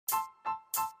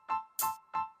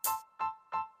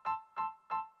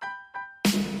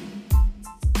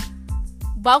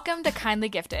Welcome to Kindly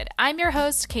Gifted. I'm your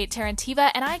host, Kate Tarantiva,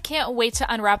 and I can't wait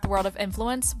to unwrap the world of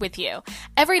influence with you.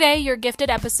 Every day, you're gifted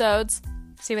episodes,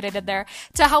 see what I did there,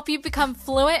 to help you become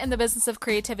fluent in the business of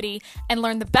creativity and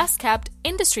learn the best kept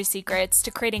industry secrets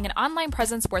to creating an online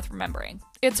presence worth remembering.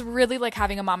 It's really like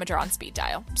having a momager on speed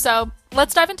dial. So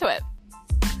let's dive into it.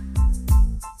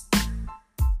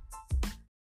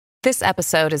 This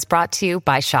episode is brought to you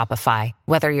by Shopify.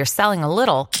 Whether you're selling a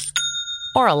little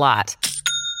or a lot,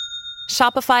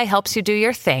 Shopify helps you do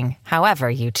your thing, however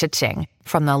you cha-ching.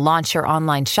 From the launch your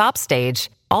online shop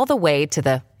stage, all the way to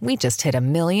the we just hit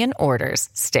 1 million orders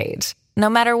stage. No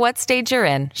matter what stage you're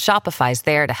in, Shopify's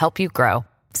there to help you grow.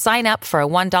 Sign up for a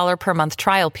 $1 per month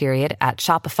trial period at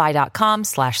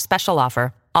shopify.com/special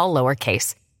offer, all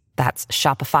lowercase. That's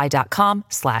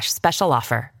shopify.com/special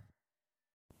offer.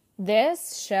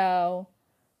 This show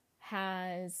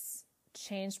has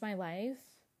changed my life.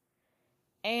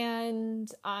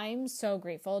 And I'm so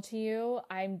grateful to you.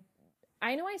 I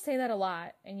know I say that a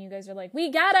lot, and you guys are like,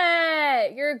 we get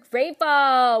it. You're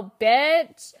grateful,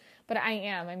 bitch. But I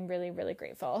am. I'm really, really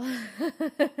grateful.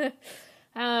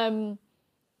 And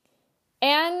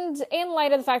in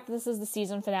light of the fact that this is the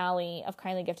season finale of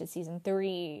Kindly Gifted Season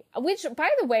 3, which,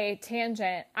 by the way,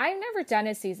 tangent, I've never done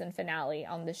a season finale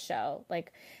on this show.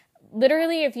 Like,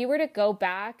 literally, if you were to go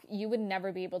back, you would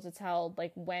never be able to tell,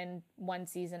 like, when one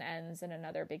season ends and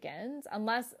another begins.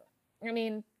 Unless, I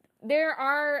mean, there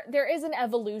is an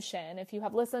evolution. If you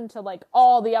have listened to, like,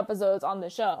 all the episodes on the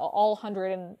show, all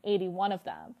 181 of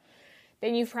them,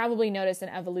 then you've probably noticed an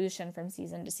evolution from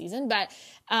season to season. But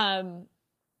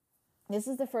this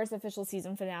is the first official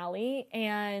season finale,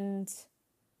 and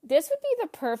this would be the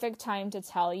perfect time to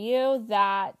tell you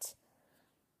that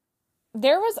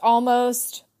there was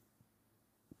almost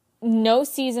no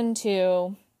season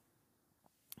 2,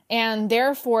 and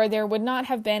therefore there would not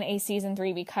have been a season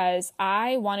 3 because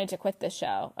I wanted to quit this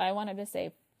show. I wanted to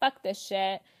say, fuck this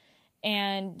shit,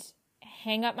 and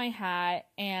hang up my hat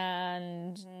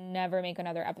and never make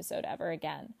another episode ever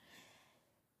again.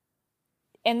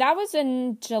 And that was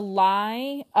in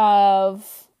July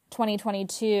of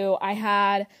 2022. I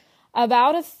had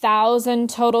about 1,000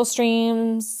 total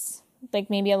streams, like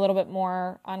maybe a little bit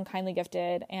more on Kindly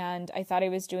Gifted. And I thought I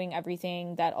was doing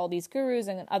everything that all these gurus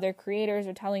and other creators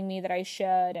were telling me that I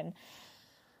should. And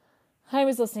I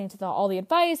was listening to all the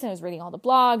advice, and I was reading all the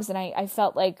blogs, and I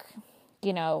felt like,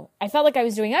 I felt like I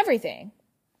was doing everything.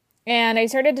 And I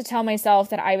started to tell myself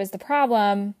that I was the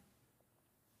problem,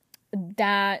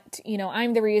 that,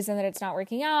 I'm the reason that it's not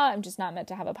working out. I'm just not meant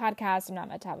to have a podcast. I'm not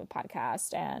meant to have a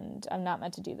podcast, and I'm not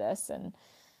meant to do this. And,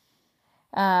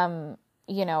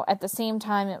 at the same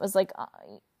time, it was like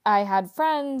I had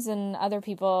friends and other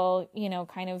people,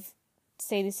 kind of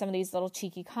say some of these little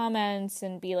cheeky comments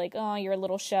and be like, oh, your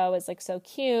little show is like so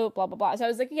cute, blah, blah, blah. So I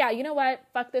was like, yeah, you know what?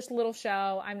 Fuck this little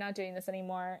show. I'm not doing this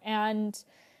anymore. And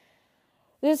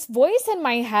this voice in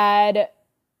my head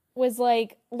was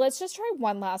like, let's just try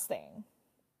one last thing.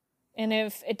 And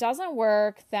if it doesn't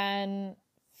work, then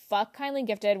fuck Kindly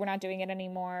Gifted. We're not doing it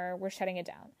anymore. We're shutting it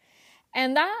down.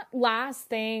 And that last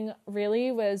thing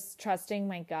really was trusting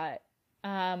my gut.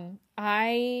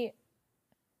 I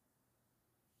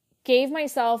gave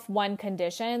myself one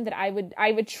condition, that I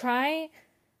would try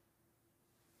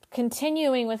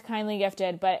continuing with Kindly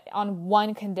Gifted, but on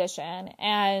one condition.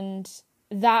 And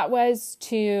that was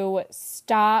to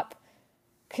stop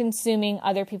consuming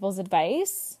other people's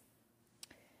advice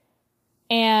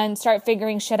and start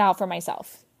figuring shit out for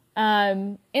myself.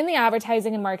 In the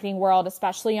advertising and marketing world,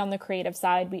 especially on the creative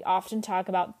side, we often talk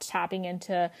about tapping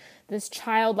into this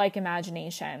childlike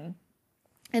imagination.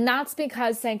 And that's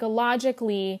because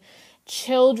psychologically,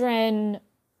 children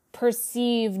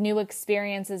perceive new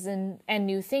experiences and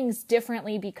new things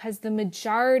differently because the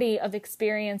majority of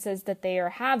experiences that they are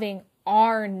having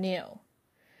are new.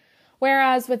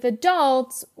 Whereas with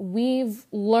adults, we've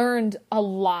learned a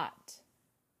lot,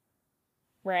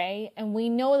 right? And we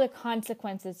know the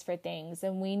consequences for things.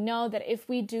 And we know that if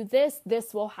we do this,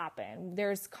 this will happen.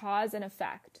 There's cause and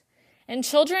effect. And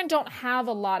children don't have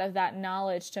a lot of that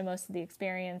knowledge to most of the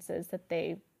experiences that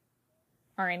they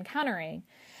are encountering.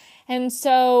 And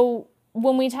so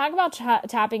when we talk about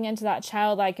tapping into that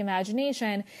childlike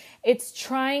imagination, it's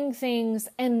trying things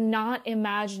and not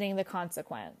imagining the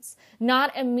consequence,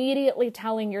 not immediately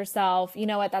telling yourself, you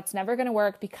know what, that's never going to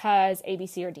work because A, B,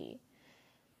 C, or D.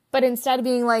 But instead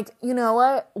being like, you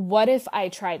know what if I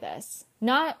try this?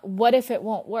 Not what if it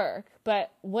won't work,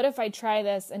 but what if I try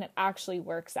this and it actually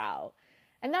works out?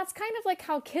 And that's kind of like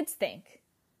how kids think.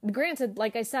 Granted,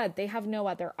 like I said, they have no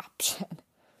other option.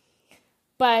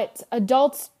 But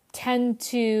adults tend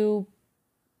to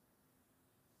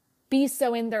be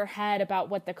so in their head about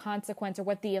what the consequence or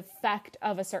what the effect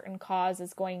of a certain cause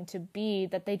is going to be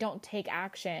that they don't take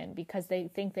action because they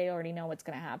think they already know what's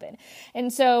going to happen.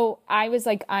 And so I was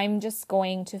like, I'm just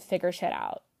going to figure shit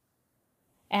out.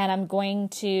 And I'm going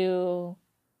to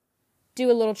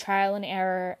do a little trial and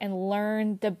error and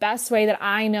learn the best way that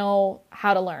I know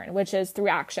how to learn, which is through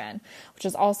action, which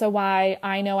is also why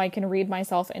I know I can read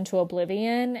myself into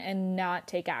oblivion and not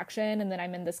take action. And then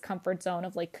I'm in this comfort zone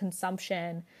of like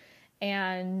consumption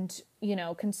and, you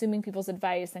know, consuming people's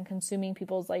advice and consuming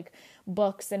people's like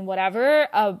books and whatever,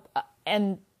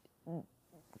 and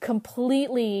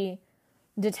completely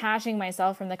detaching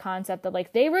myself from the concept that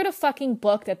like they wrote a fucking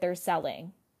book that they're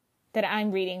selling, that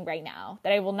I'm reading right now,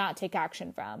 that I will not take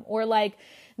action from. Or like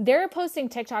they're posting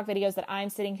TikTok videos that I'm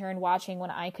sitting here and watching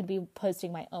when I could be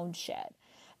posting my own shit.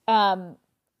 So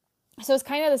it's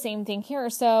kind of the same thing here.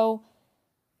 So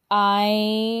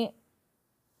I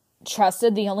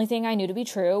trusted the only thing I knew to be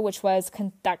true, which was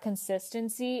that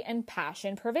consistency and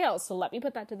passion prevails. So let me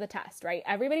put that to the test, right?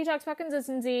 Everybody talks about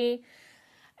consistency,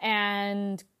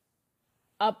 and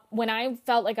when I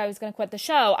felt like I was going to quit the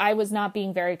show, I was not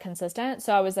being very consistent.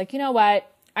 So I was like, you know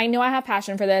what? I know I have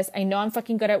passion for this. I know I'm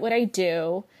fucking good at what I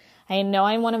do. I know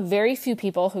I'm one of very few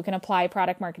people who can apply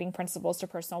product marketing principles to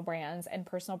personal brands and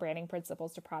personal branding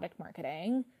principles to product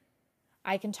marketing.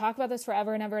 I can talk about this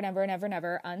forever and ever and ever and ever and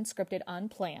ever, unscripted,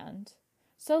 unplanned.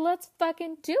 So let's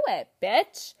fucking do it,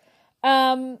 bitch.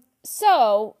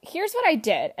 So here's what I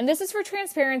did. And this is for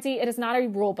transparency. It is not a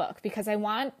rule book because I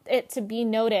want it to be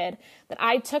noted that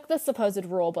I took the supposed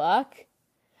rule book,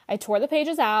 I tore the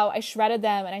pages out, I shredded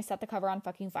them, and I set the cover on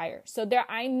fucking fire. So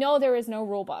I know there is no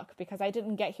rule book because I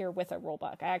didn't get here with a rule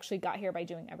book. I actually got here by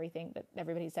doing everything that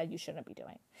everybody said you shouldn't be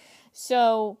doing.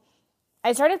 So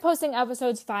I started posting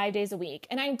episodes 5 days a week.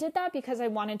 And I did that because I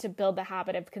wanted to build the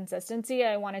habit of consistency.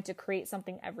 I wanted to create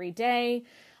something every day.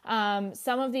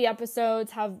 Some of the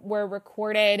episodes were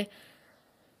recorded,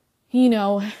 you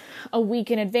know, a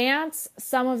week in advance.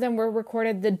 Some of them were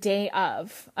recorded the day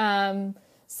of.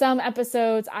 Some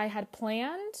episodes I had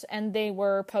planned and they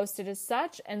were posted as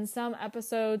such. And some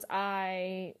episodes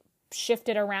I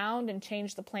shifted around and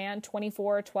changed the plan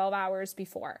 12 hours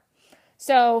before.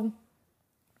 So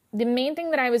the main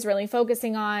thing that I was really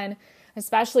focusing on,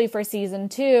 especially for season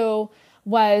 2,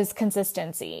 was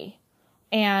consistency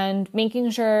and making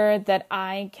sure that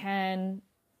I can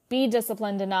be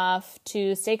disciplined enough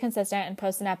to stay consistent and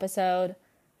post an episode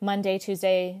Monday,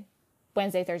 Tuesday,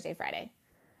 Wednesday, Thursday, Friday.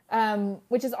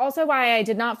 Which is also why I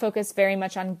did not focus very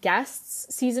much on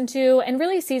guests season 2. And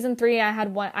really season 3,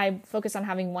 I focused on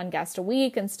having one guest a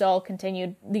week and still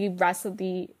continued the rest of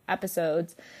the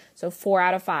episodes. So 4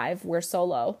 out of 5 were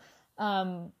solo.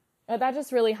 But that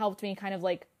just really helped me kind of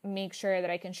like make sure that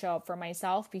I can show up for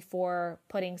myself before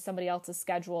putting somebody else's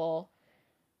schedule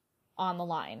on the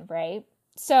line, right?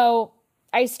 So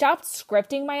I stopped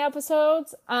scripting my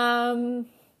episodes. A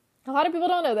lot of people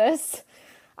don't know this.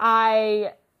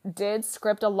 I did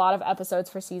script a lot of episodes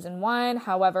for season 1.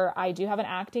 However, I do have an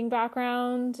acting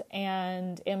background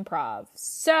and improv.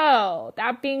 So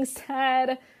that being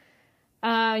said,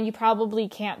 you probably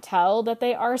can't tell that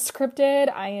they are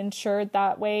scripted. I ensured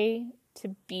that way to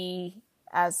be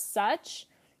as such.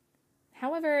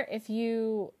 However, if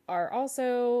you are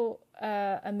also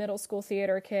a middle school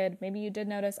theater kid, maybe you did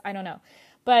notice, I don't know.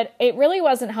 But it really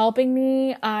wasn't helping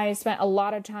me. I spent a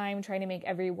lot of time trying to make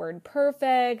every word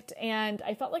perfect, and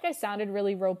I felt like I sounded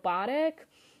really robotic.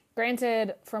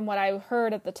 Granted, from what I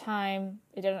heard at the time,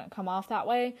 it didn't come off that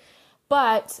way.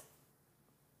 But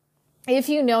if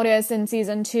you notice in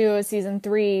season 2, season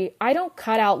 3, I don't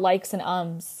cut out likes and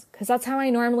ums because that's how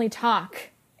I normally talk.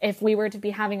 If we were to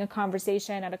be having a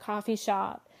conversation at a coffee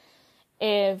shop,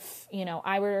 if, you know,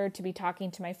 I were to be talking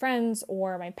to my friends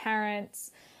or my parents,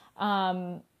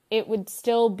 it would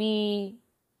still be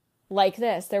like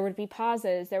this. There would be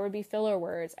pauses, there would be filler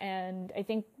words. And I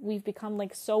think we've become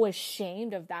like so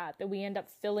ashamed of that we end up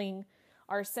filling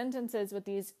our sentences with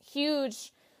these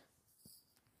huge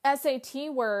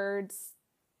SAT words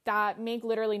that make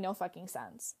literally no fucking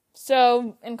sense.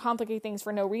 So, and complicate things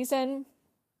for no reason.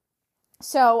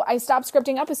 So I stopped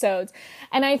scripting episodes,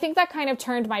 and I think that kind of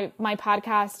turned my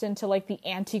podcast into like the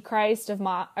antichrist of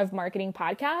marketing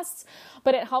podcasts,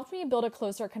 but it helped me build a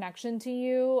closer connection to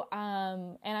you.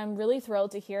 And I'm really thrilled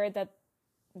to hear that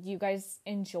you guys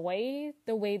enjoy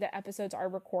the way that episodes are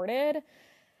recorded.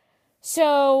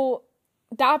 So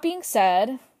that being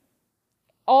said,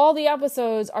 all the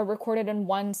episodes are recorded in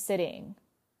one sitting.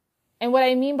 And what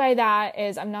I mean by that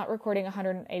is I'm not recording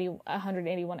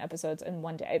 181 episodes in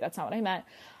one day. That's not what I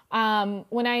meant.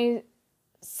 When I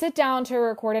sit down to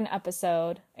record an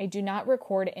episode, I do not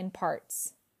record in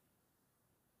parts.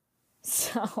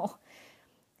 So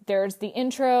there's the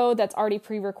intro that's already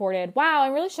pre-recorded. Wow,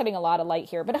 I'm really shedding a lot of light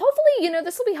here, but hopefully,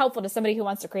 this will be helpful to somebody who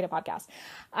wants to create a podcast.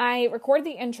 I record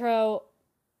the intro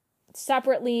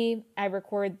separately. I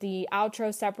record the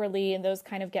outro separately, and those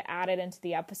kind of get added into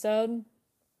the episode.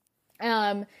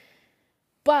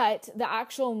 But the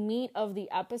actual meat of the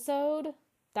episode,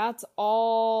 that's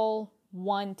all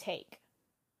one take.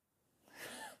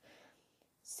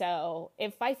 So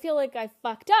if I feel like I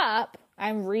fucked up,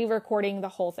 I'm re-recording the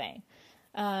whole thing.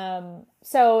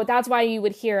 So that's why you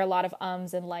would hear a lot of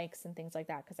ums and likes and things like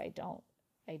that, because I don't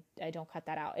cut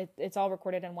that out. It's all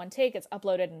recorded in one take. It's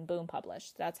uploaded and boom,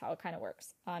 published. That's how it kind of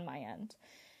works on my end.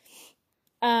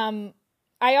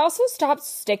 I also stopped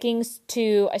sticking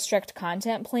to a strict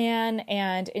content plan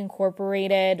and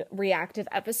incorporated reactive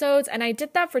episodes. And I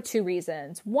did that for two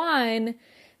reasons. One,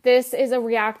 this is a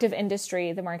reactive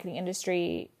industry. The marketing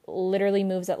industry literally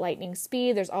moves at lightning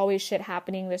speed. There's always shit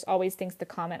happening. There's always things to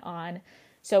comment on.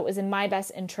 So it was in my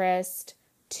best interest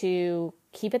to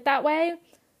keep it that way,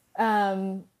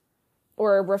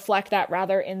 or reflect that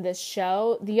rather in this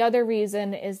show. The other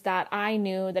reason is that I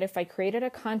knew that if I created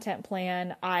a content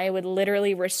plan, I would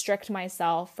literally restrict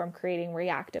myself from creating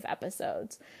reactive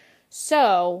episodes.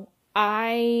 So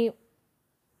I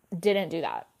didn't do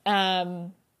that.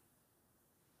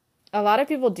 A lot of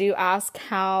people do ask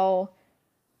how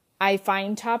I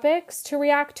find topics to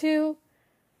react to.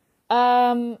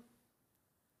 I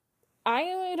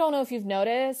don't know if you've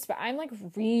noticed, but I'm like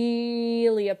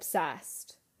really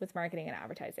obsessed with marketing and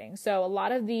advertising. So a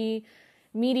lot of the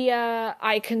media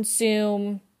I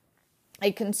consume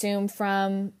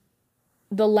from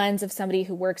the lens of somebody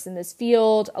who works in this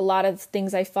field. A lot of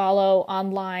things I follow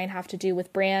online have to do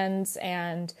with brands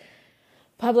and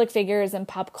public figures and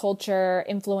pop culture.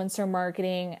 Influencer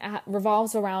marketing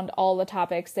revolves around all the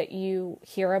topics that you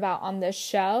hear about on this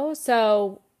show.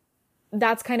 So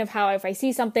that's kind of how, if I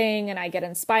see something and I get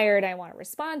inspired, I want to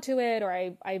respond to it, or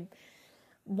I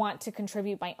want to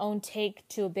contribute my own take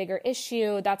to a bigger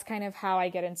issue. That's kind of how I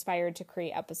get inspired to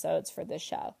create episodes for this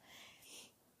show.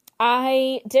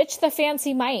 I ditched the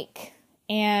fancy mic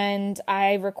and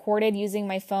I recorded using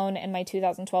my phone and my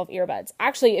 2012 earbuds.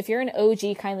 Actually, if you're an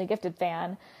OG Kindly Gifted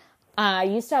fan, I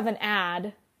used to have an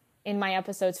ad in my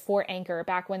episodes for Anchor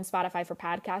back when Spotify for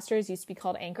podcasters used to be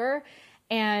called Anchor.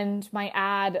 And my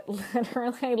ad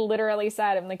literally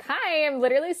said, I'm like, hi, I'm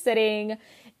literally sitting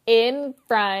in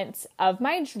front of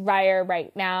my dryer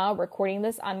right now, recording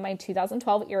this on my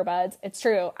 2012 earbuds. It's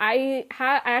true. I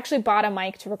actually bought a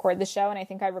mic to record the show, and I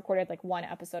think I recorded like one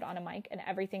episode on a mic, and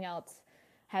everything else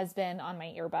has been on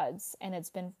my earbuds, and it's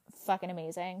been fucking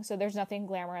amazing. So there's nothing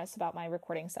glamorous about my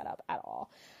recording setup at all.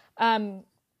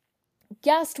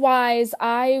 Guest-wise,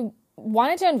 I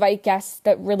wanted to invite guests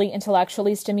that really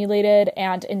intellectually stimulated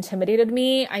and intimidated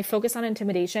me. I focus on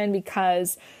intimidation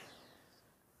because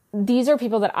these are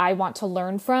people that I want to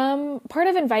learn from. Part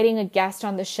of inviting a guest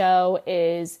on the show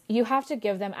is you have to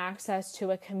give them access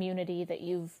to a community that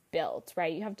you've built,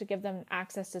 right? You have to give them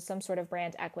access to some sort of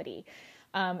brand equity.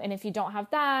 And if you don't have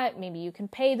that, maybe you can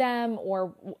pay them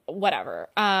or whatever.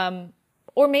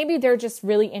 Or maybe they're just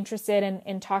really interested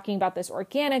in talking about this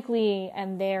organically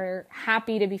and they're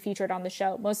happy to be featured on the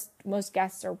show. Most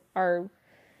guests are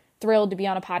thrilled to be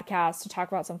on a podcast to talk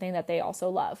about something that they also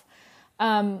love.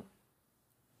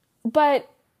 But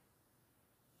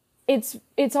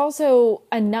it's also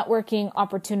a networking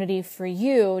opportunity for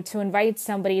you to invite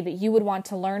somebody that you would want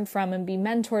to learn from and be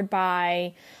mentored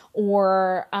by,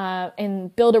 or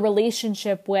and build a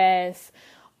relationship with,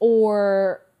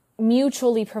 or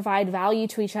mutually provide value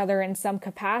to each other in some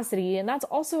capacity. And that's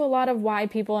also a lot of why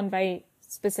people invite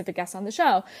specific guests on the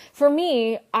show. For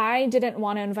me, I didn't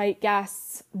want to invite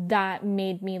guests that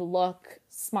made me look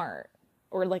smart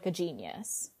or like a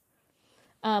genius.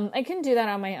 I can do that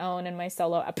on my own in my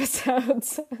solo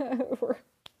episodes.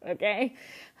 Okay.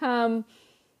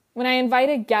 When I invite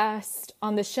a guest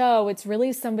on the show, it's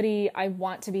really somebody I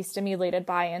want to be stimulated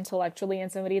by intellectually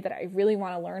and somebody that I really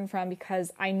want to learn from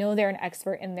because I know they're an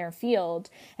expert in their field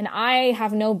and I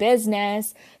have no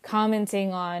business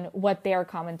commenting on what they're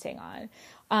commenting on.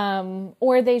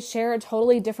 Or they share a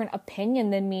totally different opinion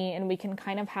than me and we can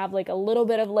kind of have like a little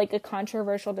bit of like a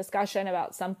controversial discussion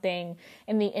about something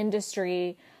in the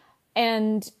industry.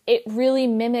 And it really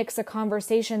mimics a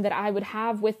conversation that I would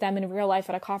have with them in real life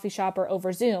at a coffee shop or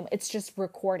over Zoom. It's just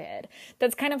recorded.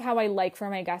 That's kind of how I like for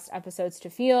my guest episodes to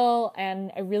feel.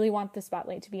 And I really want the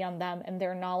spotlight to be on them and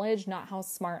their knowledge, not how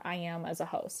smart I am as a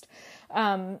host.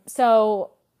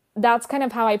 So that's kind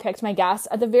of how I picked my guests.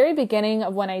 At the very beginning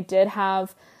of when I did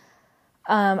have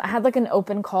I had like an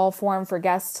open call form for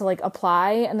guests to like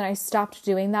apply, and then I stopped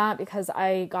doing that because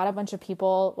I got a bunch of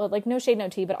people, well, like no shade, no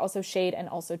tea, but also shade and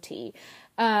also tea.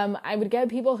 I would get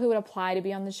people who would apply to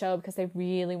be on the show because they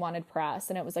really wanted press,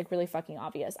 and it was like really fucking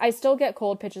obvious. I still get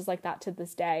cold pitches like that to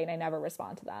this day, and I never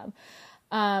respond to them.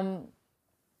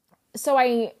 So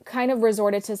I kind of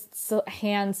resorted to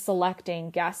hand selecting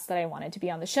guests that I wanted to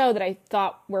be on the show that I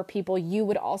thought were people you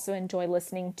would also enjoy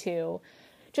listening to,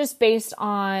 just based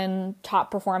on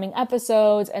top performing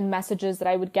episodes and messages that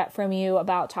I would get from you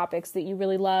about topics that you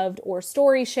really loved, or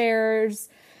story shares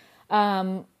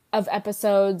of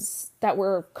episodes that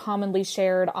were commonly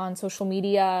shared on social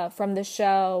media from the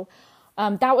show.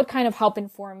 That would kind of help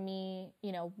inform me,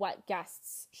 what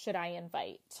guests should I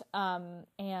invite,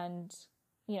 and,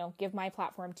 give my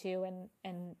platform to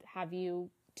and have you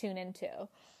tune into.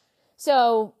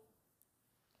 So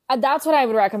that's what I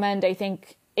would recommend, I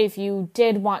think, if you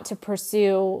did want to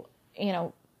pursue,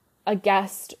 a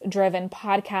guest-driven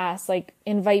podcast, like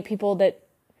invite people that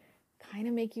kind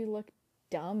of make you look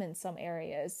dumb in some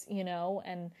areas,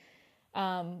 and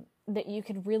that you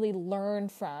could really learn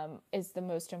from is the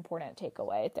most important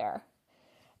takeaway there.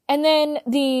 And then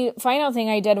the final thing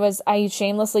I did was I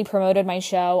shamelessly promoted my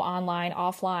show online,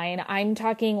 offline. I'm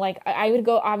talking like I would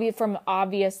go from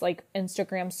obvious like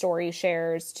Instagram story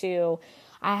shares to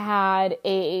I had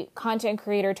a content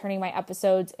creator turning my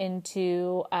episodes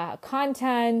into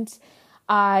content.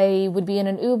 I would be in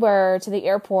an Uber to the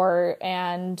airport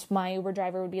and my Uber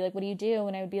driver would be like, "What do you do?"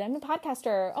 And I would be like, "I'm a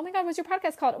podcaster." "Oh my God, what's your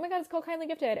podcast called?" "Oh my God, it's called Kindly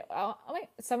Gifted."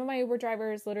 Some of my Uber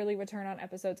drivers literally would turn on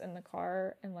episodes in the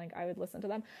car and like I would listen to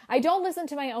them. I don't listen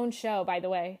to my own show, by the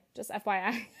way, just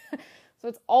FYI. So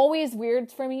it's always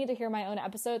weird for me to hear my own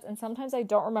episodes, and sometimes I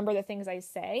don't remember the things I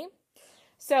say.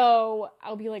 So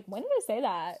I'll be like, when did I say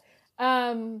that?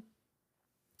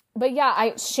 But yeah,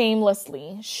 I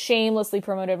shamelessly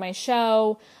promoted my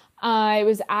show. I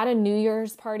was at a New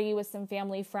Year's party with some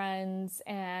family friends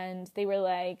and they were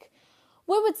like,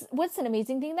 what's an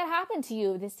amazing thing that happened to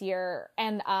you this year?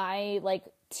 And I, like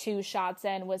 2 shots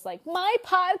in, was like, my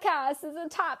podcast is a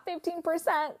top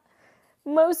 15%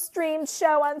 most streamed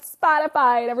show on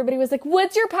Spotify. And everybody was like,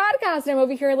 "What's your podcast?" And I'm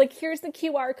over here like, "Here's the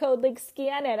QR code, like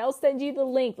scan it. I'll send you the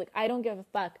link." Like, I don't give a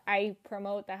fuck. I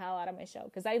promote the hell out of my show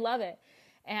because I love it.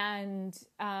 And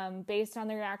based on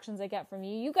the reactions I get from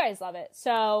you, you guys love it.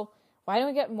 So why don't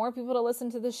we get more people to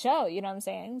listen to the show? You know what I'm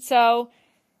saying? So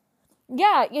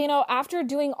yeah, after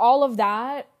doing all of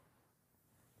that,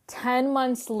 10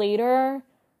 months later,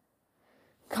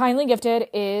 Kindly Gifted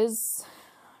is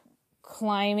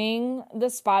climbing the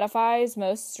Spotify's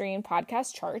most streamed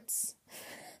podcast charts.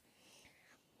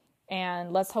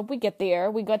 And let's hope we get there.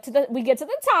 We get to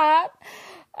the top.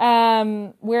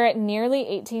 We're at nearly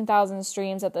 18,000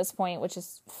 streams at this point, which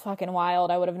is fucking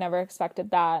wild. I would have never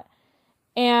expected that.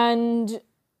 And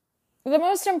the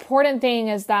most important thing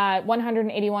is that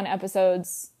 181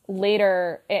 episodes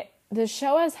later, the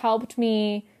show has helped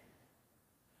me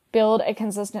build a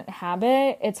consistent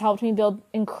habit. It's helped me build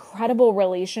incredible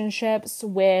relationships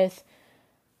with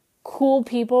cool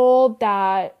people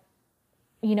that,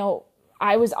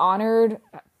 I was honored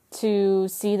to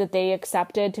see that they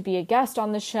accepted to be a guest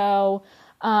on the show,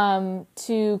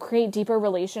 to create deeper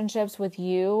relationships with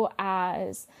you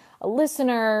as a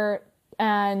listener.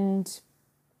 And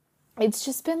it's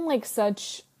just been like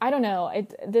such, I don't know,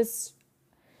 this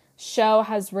show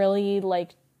has really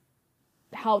like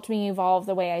helped me evolve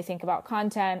the way I think about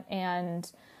content and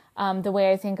the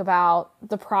way I think about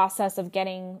the process of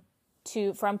getting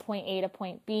from point A to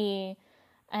point B.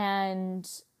 And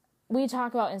we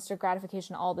talk about instant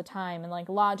gratification all the time. And like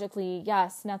logically,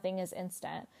 yes, nothing is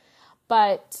instant.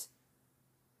 But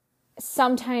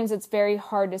sometimes it's very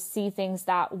hard to see things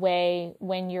that way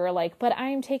when you're like, but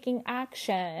I'm taking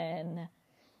action.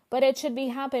 But it should be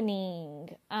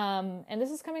happening. And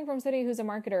this is coming from somebody who's a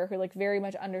marketer who like very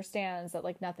much understands that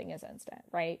like nothing is instant,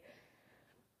 right?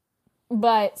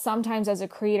 But sometimes as a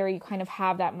creator, you kind of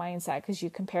have that mindset because you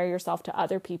compare yourself to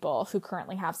other people who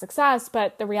currently have success.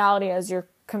 But the reality is you're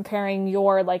comparing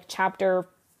your like chapter,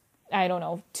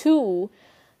 2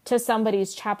 to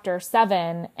somebody's chapter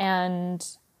 7. And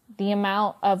the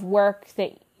amount of work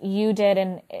that you did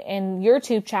in your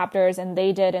 2 chapters and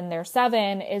they did in their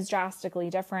 7 is drastically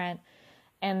different.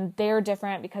 And they're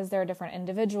different because they're a different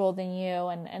individual than you.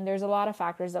 And there's a lot of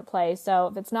factors at play. So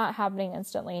if it's not happening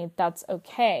instantly, that's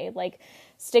okay. Like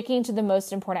sticking to the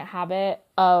most important habit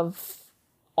of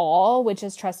all, which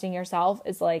is trusting yourself,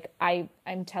 is like, I'm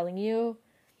telling you,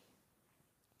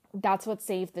 that's what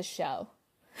saved the show.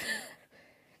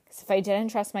 Because if I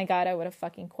didn't trust my gut, I would have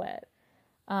fucking quit.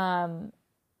 And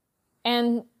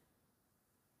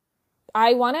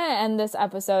I want to end this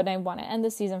episode and I want to end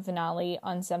the season finale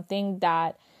on something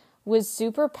that was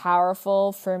super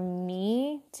powerful for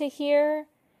me to hear,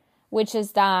 which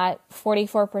is that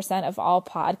 44% of all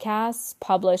podcasts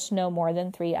publish no more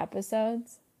than 3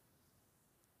 episodes.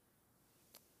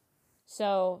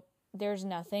 So there's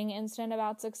nothing instant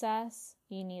about success.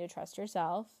 You need to trust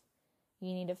yourself.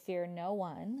 You need to fear no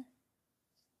one.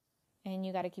 And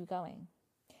you got to keep going.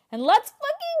 And let's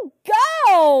fucking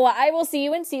go! I will see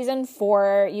you in season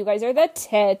 4. You guys are the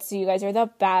tits. You guys are the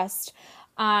best.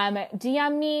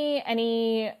 DM me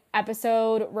any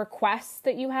episode requests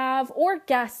that you have or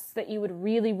guests that you would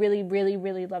really, really, really,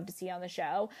 really love to see on the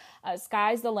show.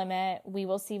 Sky's the limit. We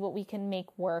will see what we can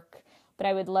make work. But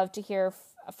I would love to hear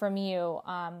from you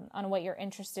on what you're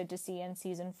interested to see in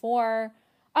season 4.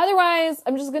 Otherwise,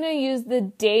 I'm just going to use the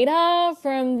data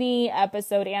from the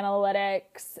episode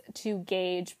analytics to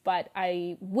gauge, but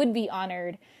I would be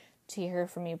honored to hear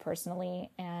from you personally.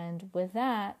 And with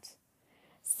that,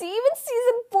 see you in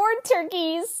season 4,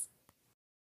 turkeys!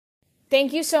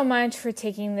 Thank you so much for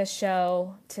taking this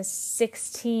show to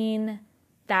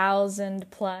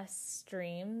 16,000 plus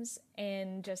streams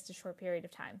in just a short period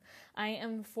of time. I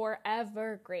am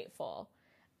forever grateful.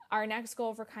 Our next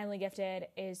goal for Kindly Gifted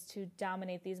is to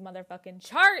dominate these motherfucking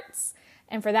charts.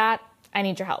 And for that, I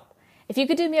need your help. If you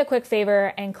could do me a quick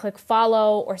favor and click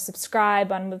follow or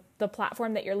subscribe on the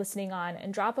platform that you're listening on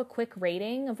and drop a quick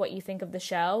rating of what you think of the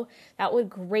show, that would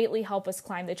greatly help us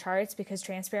climb the charts because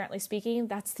transparently speaking,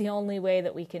 that's the only way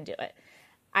that we can do it.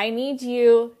 I need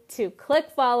you to click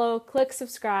follow, click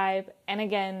subscribe, and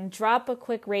again, drop a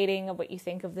quick rating of what you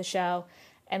think of the show.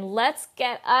 And let's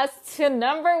get us to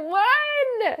number 1.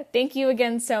 Thank you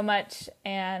again so much,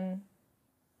 and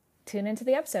tune into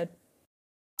the episode.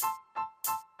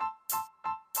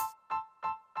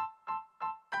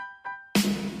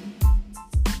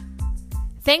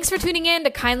 Thanks for tuning in to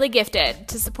Kindly Gifted.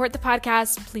 To support the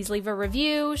podcast, please leave a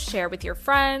review, share with your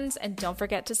friends, and don't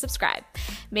forget to subscribe.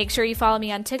 Make sure you follow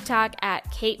me on TikTok at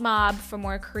Kate Mob for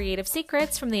more creative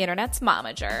secrets from the internet's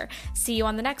momager. See you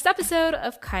on the next episode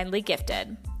of Kindly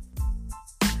Gifted.